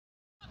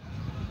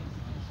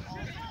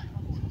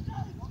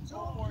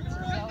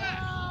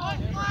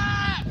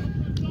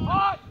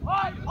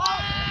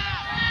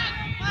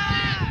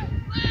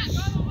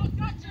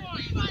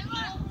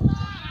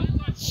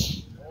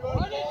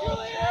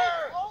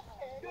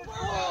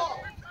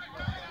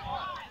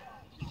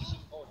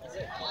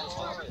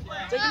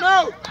Take him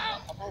out!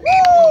 Woo!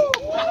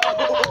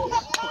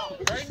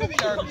 Right into the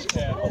garbage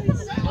can.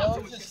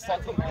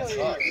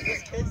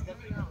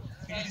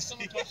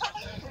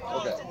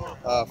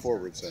 Okay,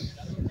 forward then.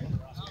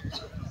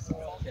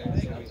 Okay,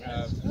 so we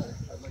have.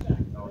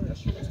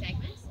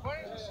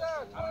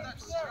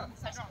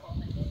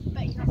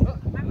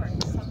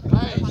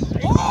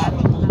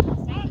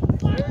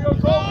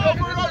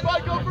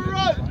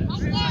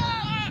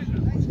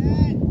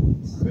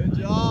 Good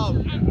job.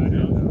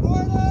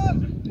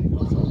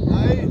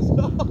 Nice.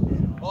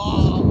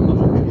 Oh.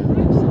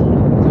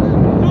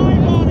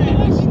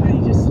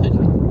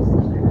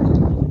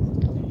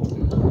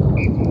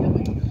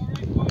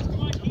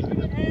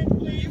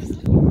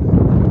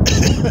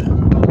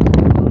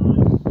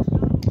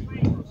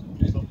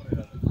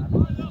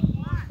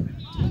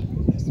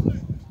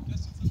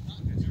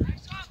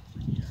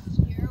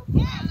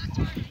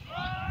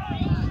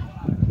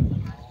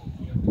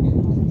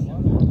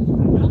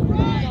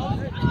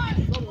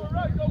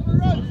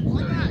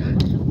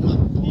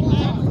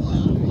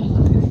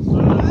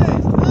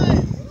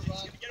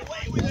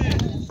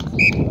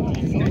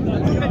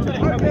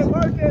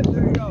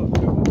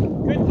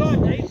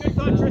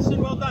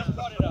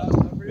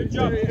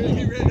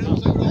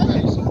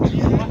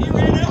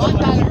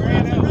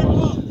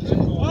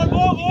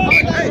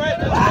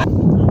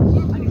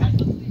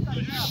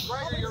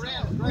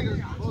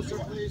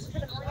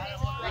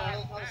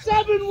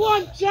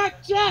 Check!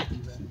 Gotta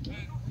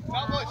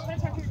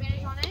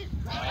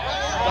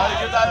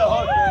give that a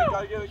hook, man.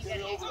 Gotta give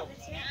it over.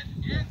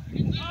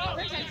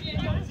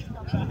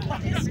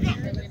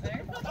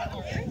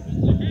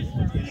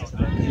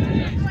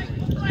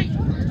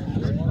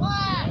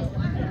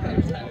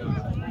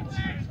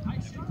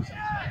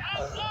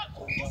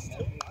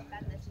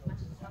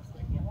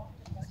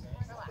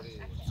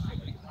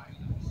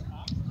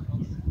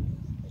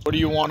 What do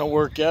you want to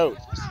work out?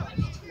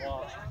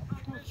 Well,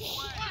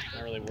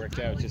 not really work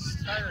out,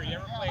 just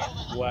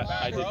what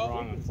I did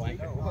wrong on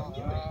flanking.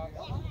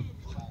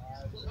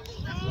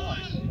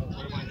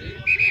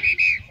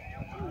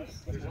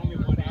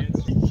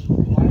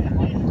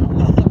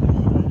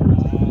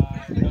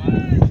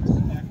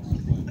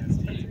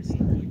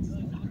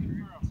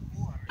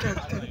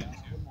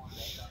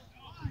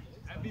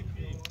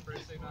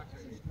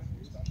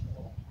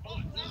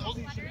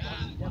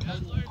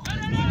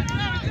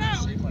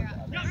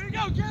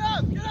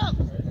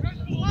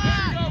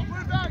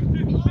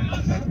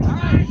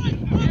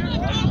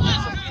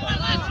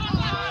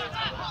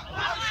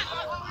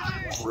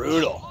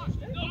 Brutal.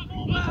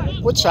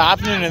 What's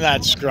happening in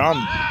that scrum,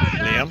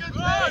 Liam?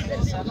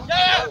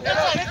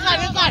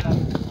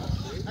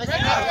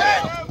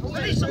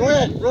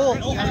 Roll.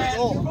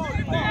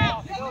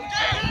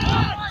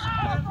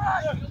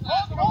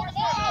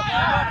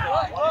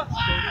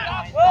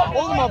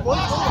 Hold him up,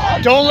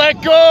 boys. Don't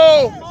let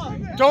go!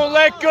 Don't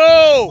let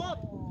go!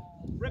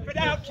 Rip it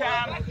out,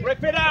 Cam.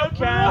 Rip it out,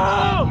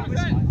 Cam. Rip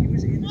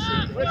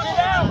it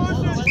out.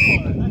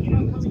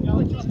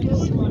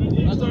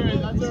 That's all right.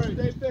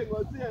 Same thing.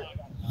 Let's see it.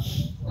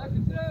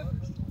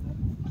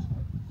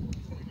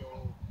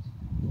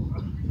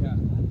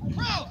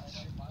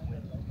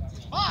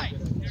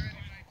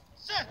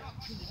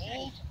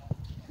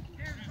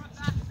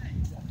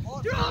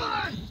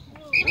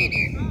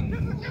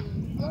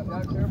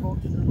 Careful.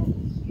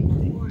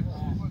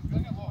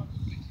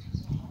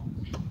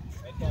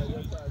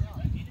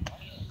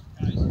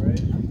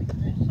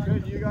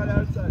 Good, you got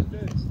outside.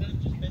 Good.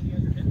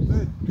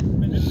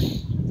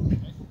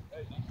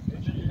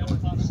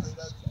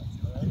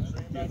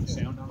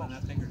 Sound on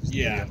that thing?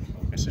 Yeah,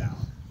 sound.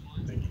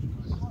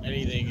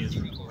 Anything is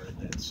recorded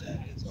that's said.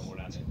 So we're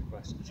asking the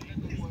questions.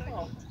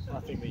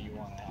 Nothing that you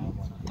want to have.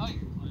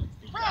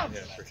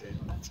 Yeah, appreciate it.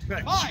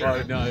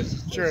 Sure. No,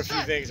 it's Sure, a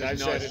few things I've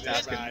no, said it's in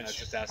just this asking. match.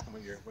 Just asking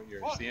what you're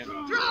seeing.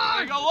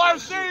 There you go,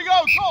 Lars. There you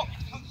go. Cool.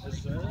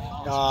 Nice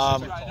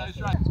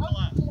try.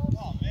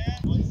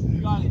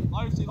 You got it.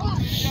 Lars, see it again.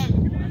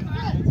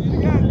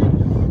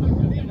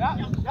 Yeah.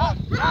 Go.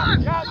 Oh,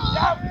 nice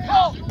try.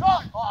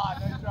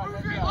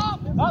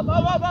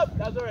 Up.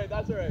 That's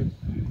all right.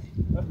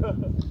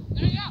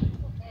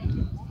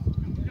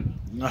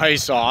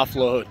 Nice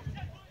offload.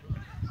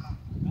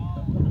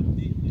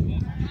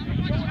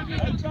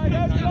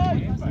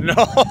 No,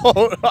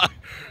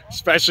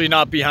 especially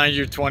not behind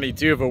your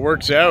 22 if it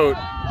works out.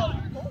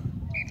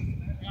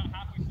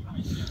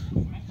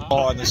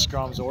 On the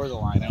scrums or the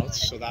lineouts,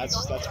 so that's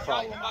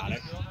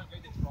problematic.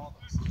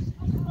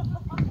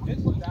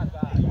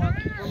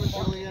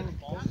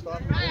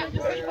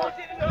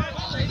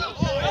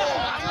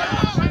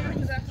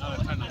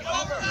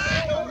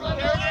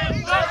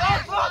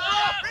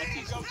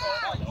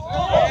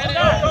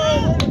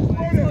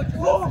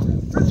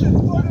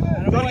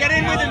 Go get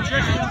in with him,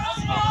 Tristan.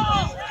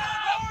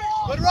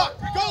 Let it rock.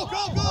 Go.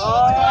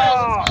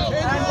 Oh.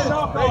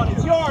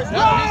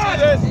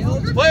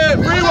 Play it,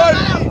 free one.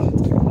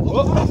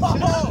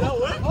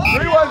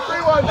 Free one,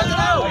 free one.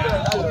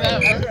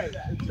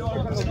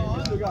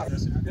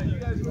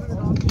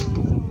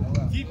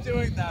 Keep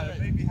doing that, it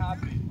made me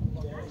happy.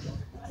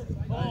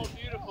 Oh,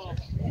 beautiful.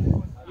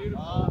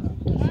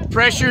 Beautiful.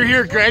 Pressure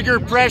here, Gregor,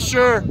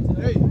 pressure.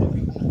 Hey.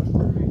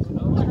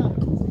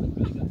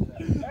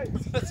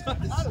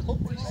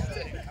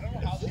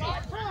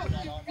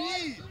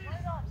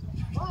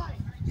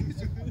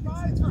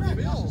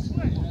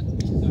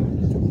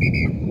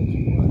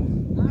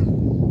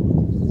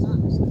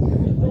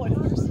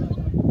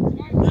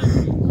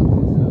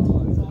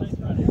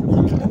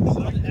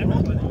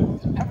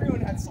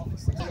 Everyone had something.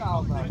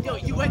 Yo,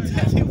 you went to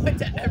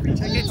every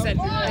check and said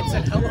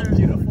hello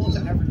beautiful to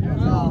everyone.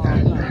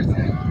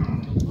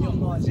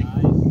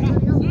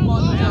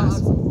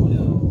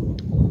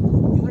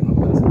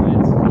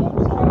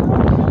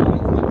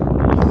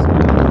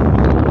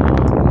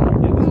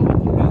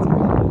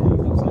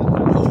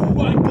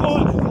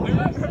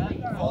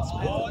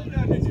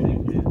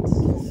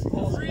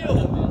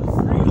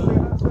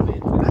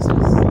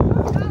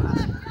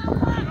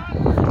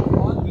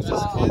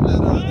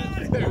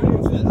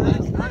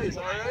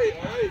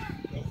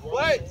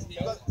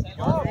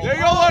 There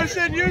you go,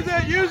 Larson. Use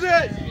it. Use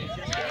it.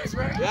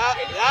 Yeah.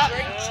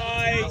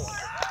 Nice.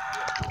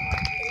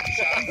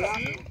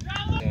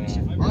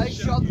 I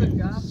shot the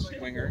gap.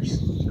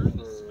 Swingers.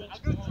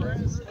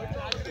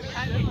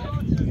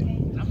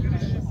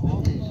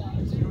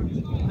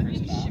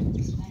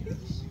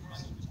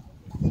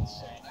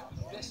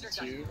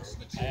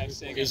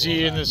 Is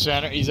he in the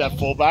center? He's at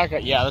fullback?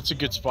 Yeah, that's a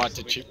good spot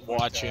to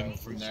watch him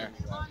from there.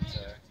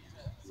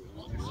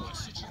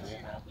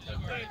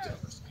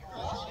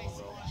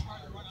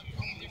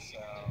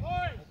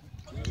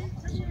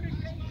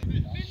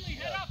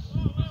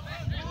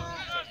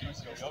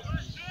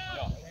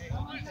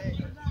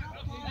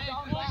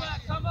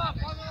 Come up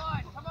on the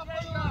line. Come up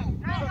on the line.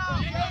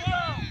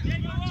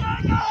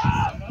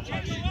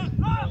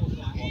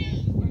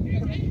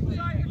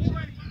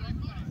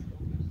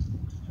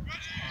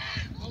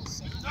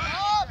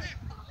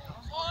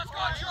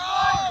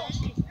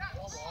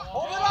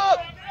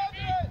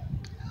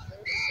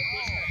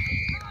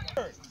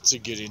 It's a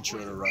good intro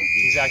to rugby.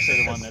 He's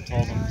actually the one that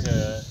told him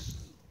to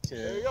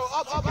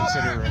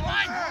consider it.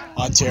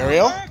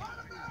 Ontario?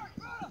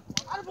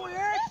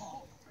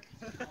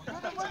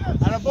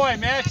 Attaboy,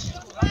 Mitch.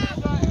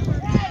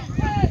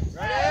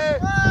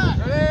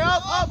 Ready,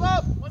 up.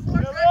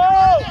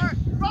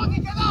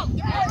 Rocky, get out.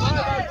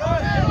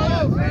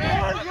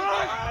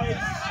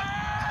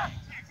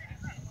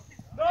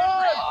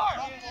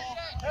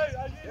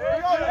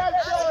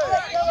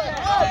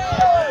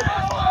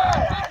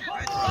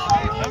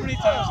 How many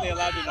times are they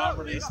allowed to not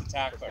release the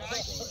tackler?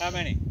 How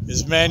many?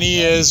 As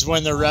many as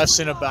when the ref's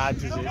in a bad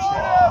position.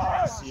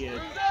 See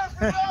it.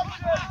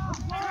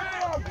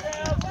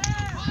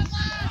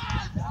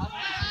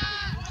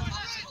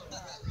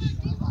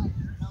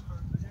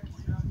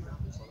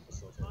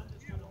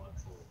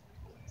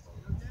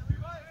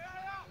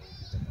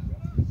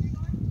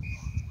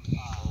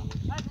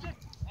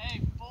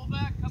 Hey,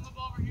 fullback, come up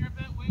over here a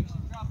bit. Wing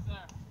will drop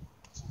there.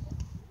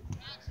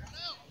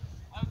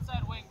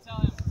 Outside wing, tell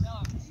him.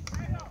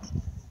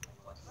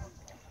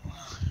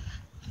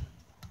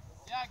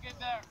 Yeah, get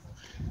there.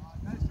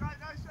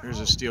 There's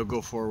a steal,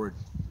 go forward.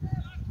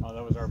 Oh,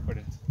 that was our put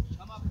it.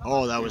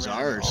 Oh, that was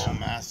ours. Oh,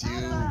 Matthew.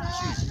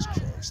 Jesus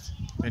Christ.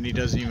 And he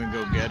doesn't even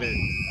go get it.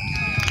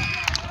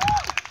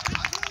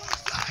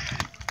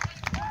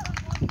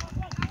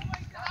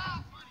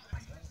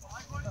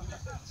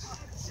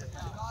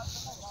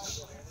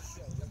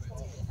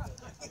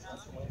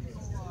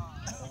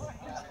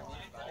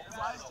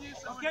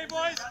 Okay,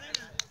 boys.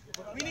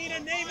 We need a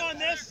name on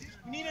this.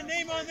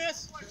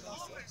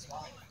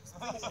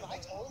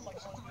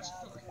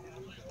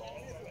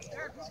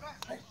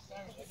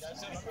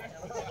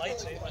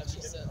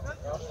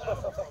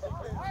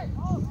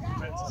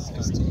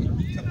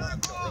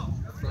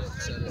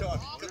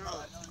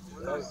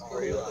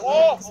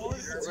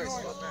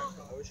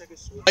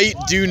 Light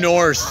due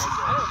north.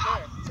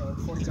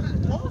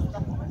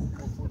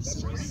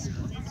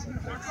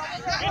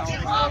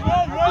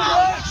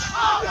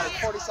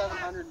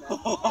 $4,700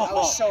 now. I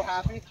was so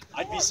happy.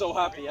 I'd be so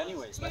happy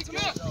anyways. Let's go.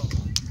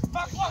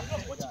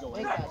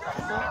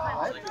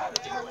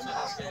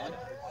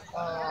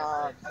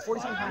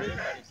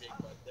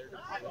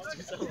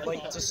 $4,700.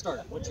 Like to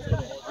start. What'd you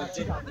put in? Or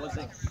did was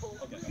it?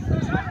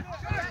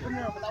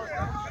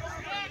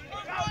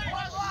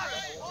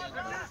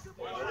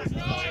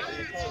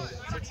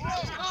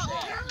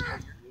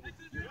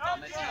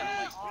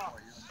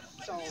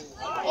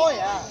 Oh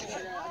yeah.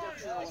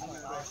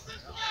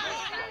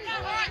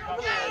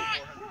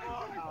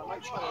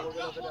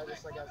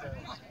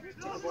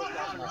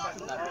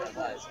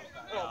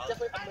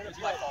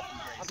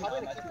 I'm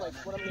probably gonna keep like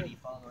what I'm gonna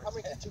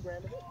probably keep $2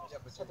 grand of it.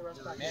 Put the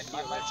rest back in.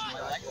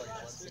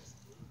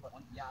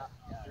 Yeah,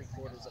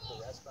 3/4 of the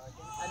rest back in.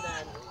 And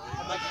then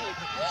I'm actually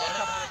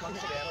 $2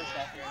 bucks of damage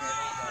back here.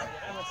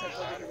 And let's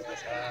like go with this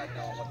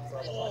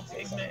Oh,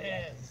 big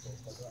man.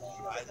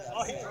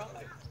 Oh, he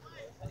dropped it.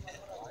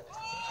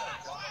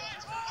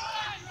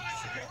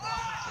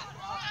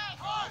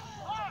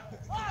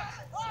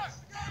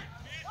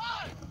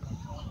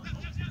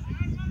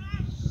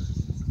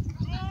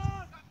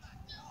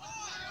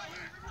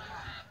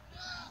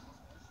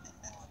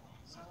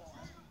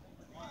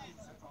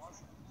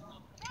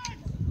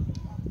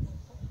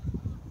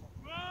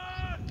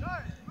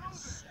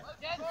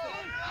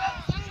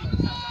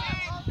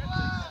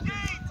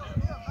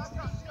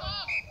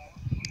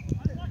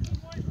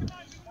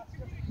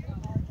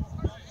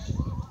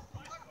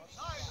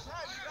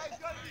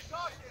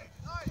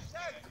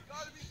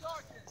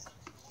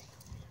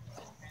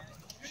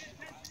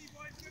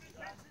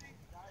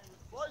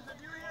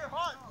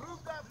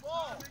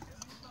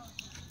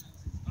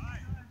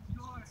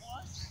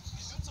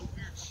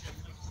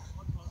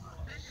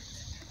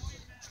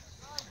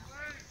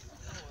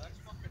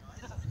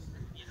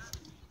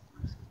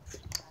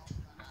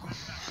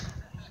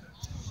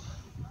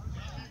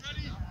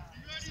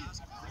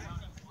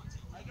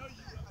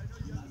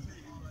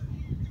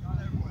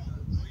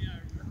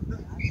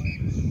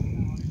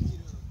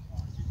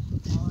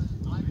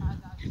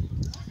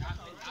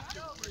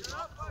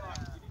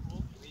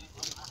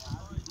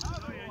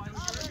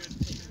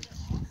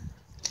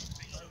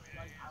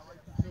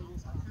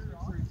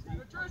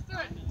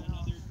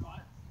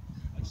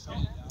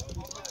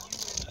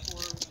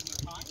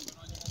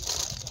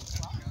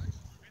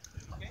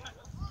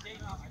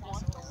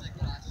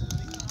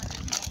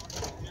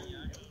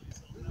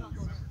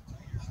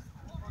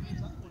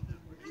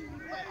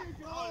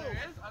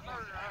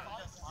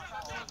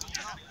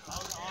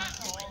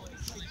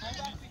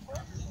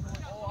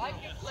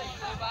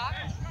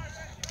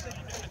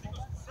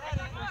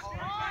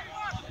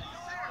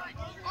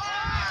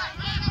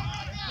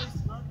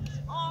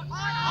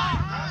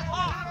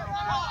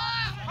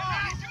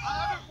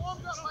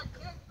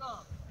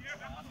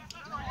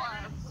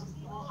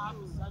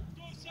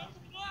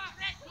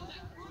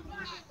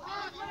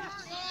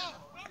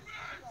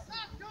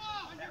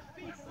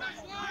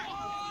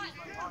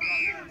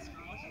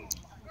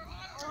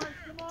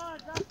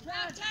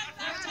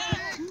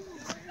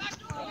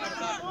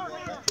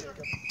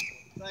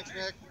 Thanks,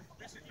 Nick.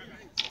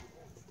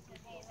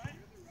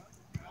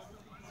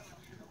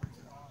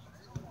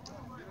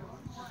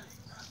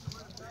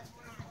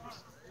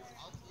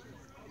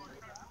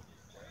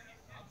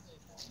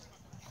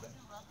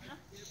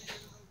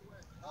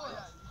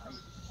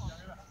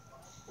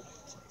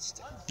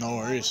 No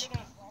worries.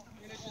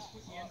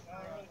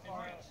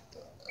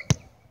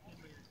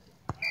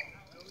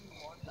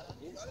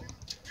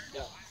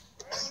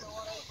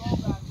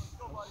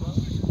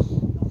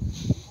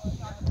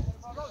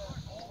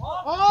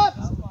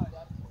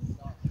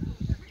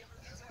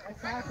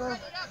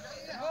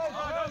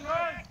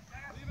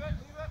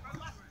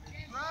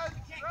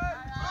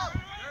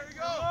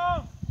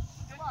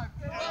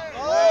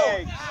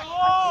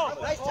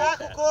 Nice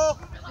tackle, Cole.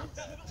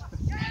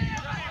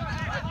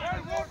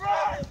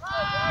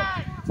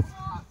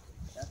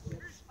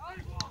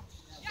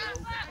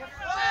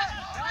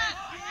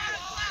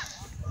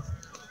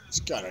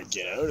 Just gotta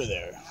get out of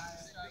there.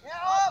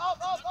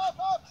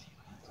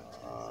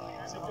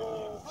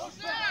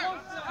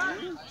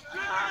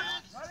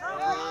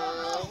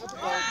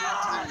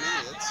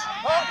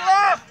 Hold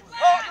left!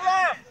 Hold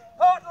left!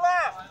 Hold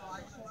left!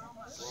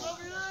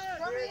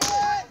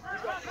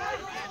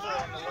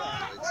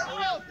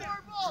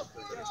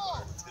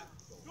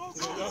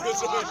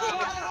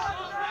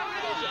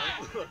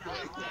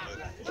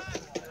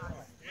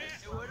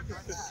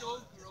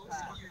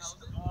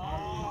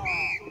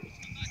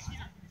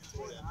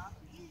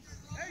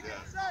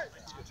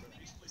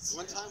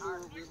 One time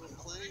we were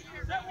playing.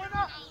 Set one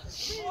up!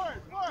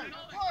 Forward!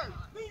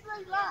 Lead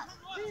left!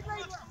 Lead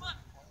left!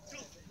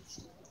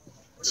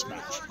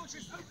 Smash.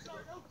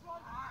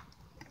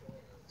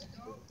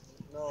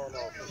 No,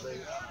 because they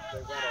went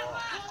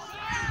off.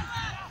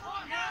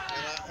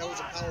 And that was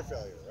a power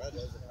failure, right? That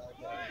was a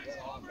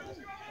power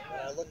failure.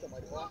 And I looked at my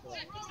clock and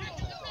that was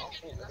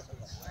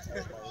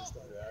my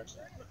instant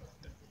reaction.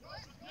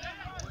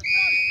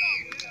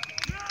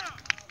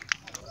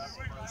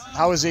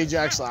 How was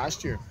Ajax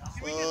last year?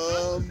 We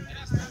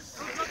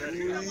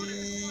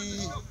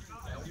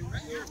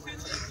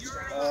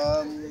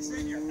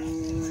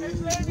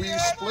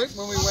split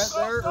when we went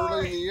there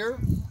early in the year,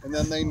 and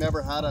then they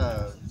never had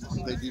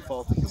they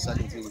defaulted to the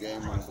second team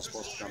game when it was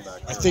supposed to come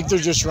back. I think they're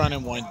just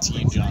running one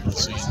team, John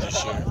was saying,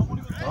 this year.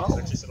 Oh.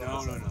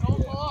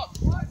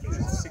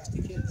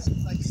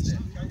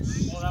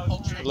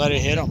 Let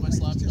it hit them.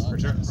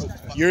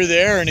 You're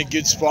there in a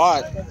good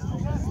spot.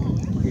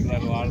 We've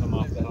let a lot of them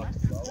off the hook.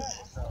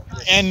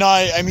 And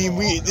I mean,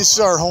 this is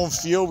our home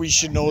field. We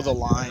should know the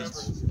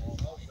lines.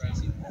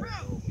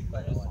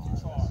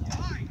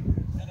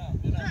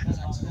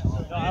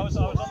 No, I was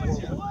on the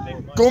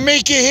team. Go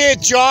make a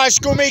hit, Josh.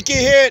 Go make a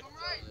hit.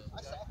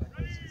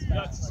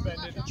 Got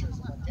suspended.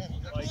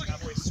 Like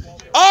halfway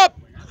swung. Up.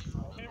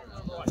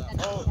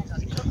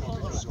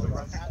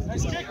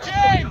 Nice kick,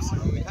 James! I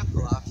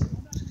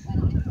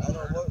don't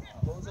know what.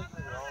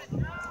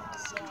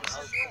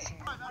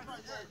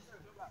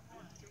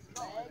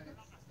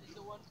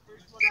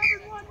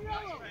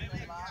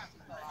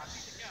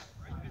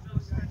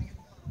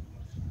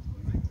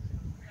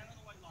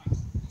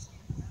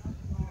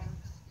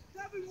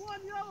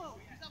 We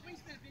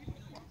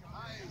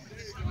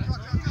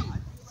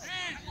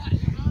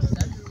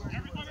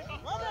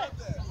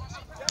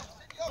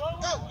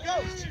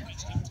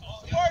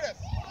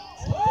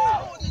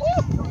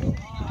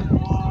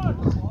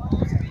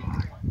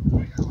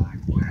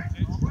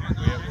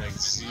have like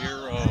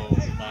 0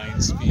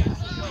 mind speed for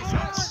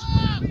defense.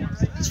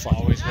 It's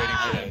always waiting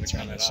for them to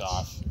turn this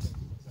off.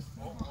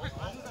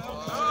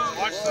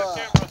 Watch the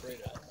camera.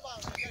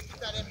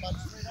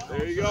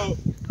 There you go.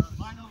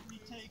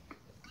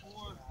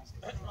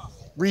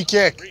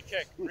 Re-kick.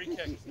 Re-kick.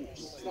 Re-kick.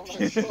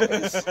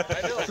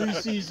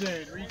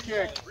 Preseason.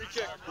 Re-kick.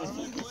 Re-kick.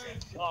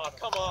 Oh,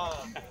 come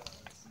on.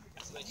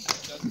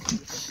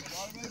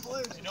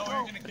 You know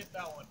you're going to get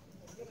that one.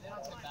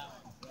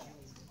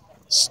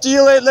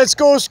 Steal it. Let's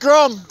go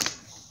scrum.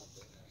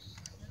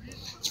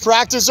 Let's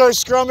practice our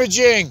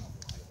scrummaging.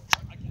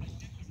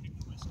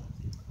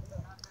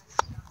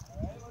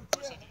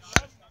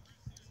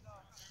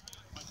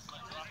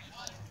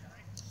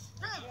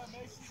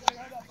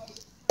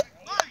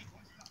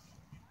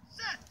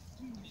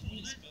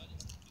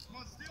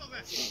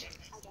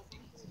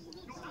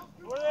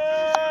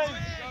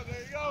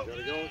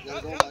 Gotta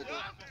go,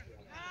 Michael.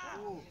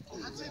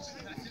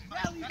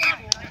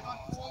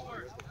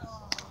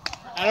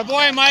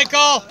 Attaboy,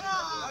 Michael.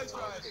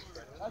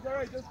 That's all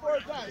right. Just 4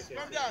 times.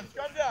 Scrum down.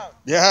 Scrum down.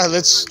 Yeah,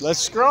 let's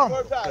scrum.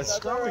 4 passes. Let's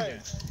scrum all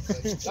again.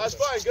 right. That's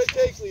fine. Good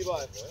take,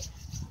 Levi.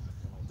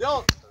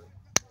 Dylan,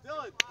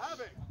 have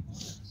it.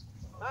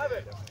 Have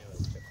it.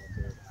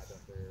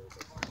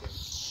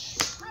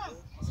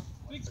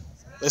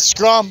 Let's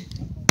scrum.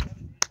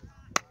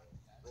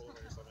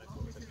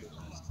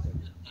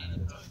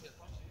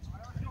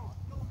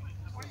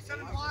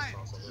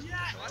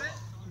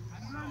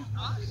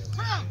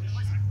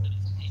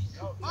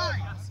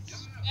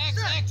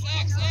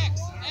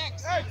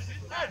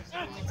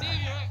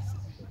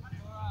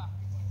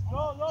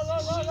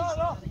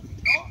 No.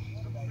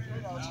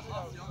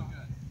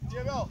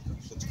 DML.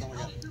 Let's come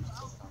again.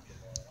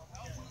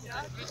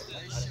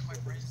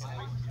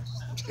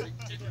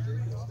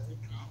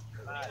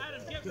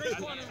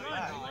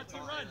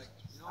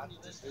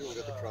 Maybe we'll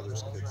get the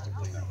Crothers kids to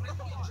clean up.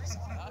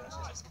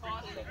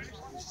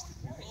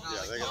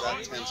 Yeah, that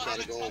 10's got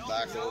to go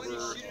back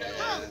over,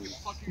 and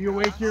Be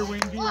awake here,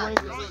 Wing. Be awake.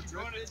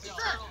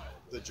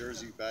 the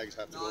jersey bags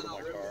have to go to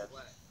my car.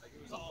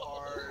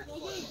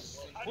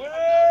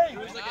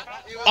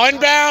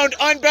 Unbound.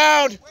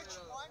 Unbound.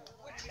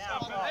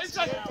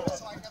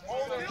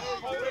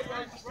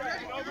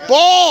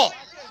 Ball.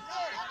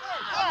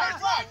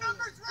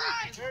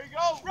 There you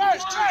go.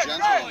 Just too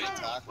gentle on the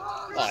tackle.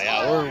 Oh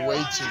yeah, we're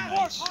way too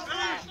nice.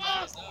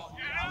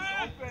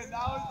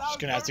 Just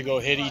gonna have to go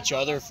hit each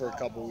other for a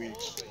couple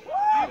weeks.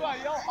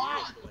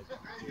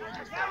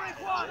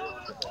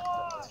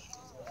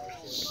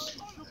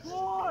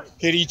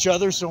 Hit each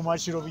other so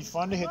much it'll be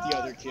fun to hit the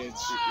other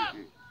kids. I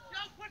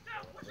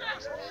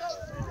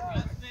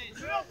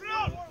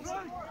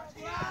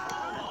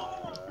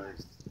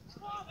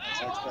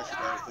expected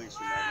better things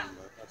from Megan,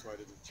 but that's why I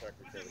didn't check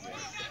before the game.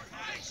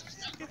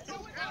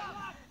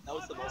 That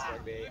was the most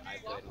rugby I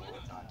played in a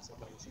long time. So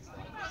coming season.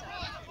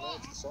 Well,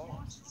 it's the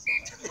songs.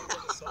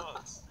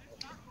 Songs.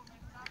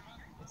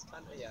 It's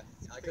kind of, yeah.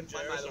 I couldn't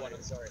find my other one.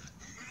 I'm sorry.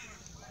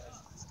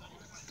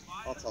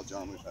 I'll tell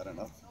John we've had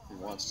enough. He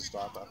wants to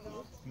stop after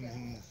this.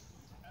 Mm-hmm.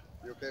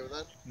 You okay with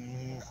that?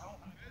 Mm-hmm.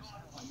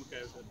 I'm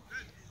okay with it.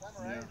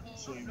 Yeah,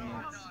 same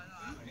here.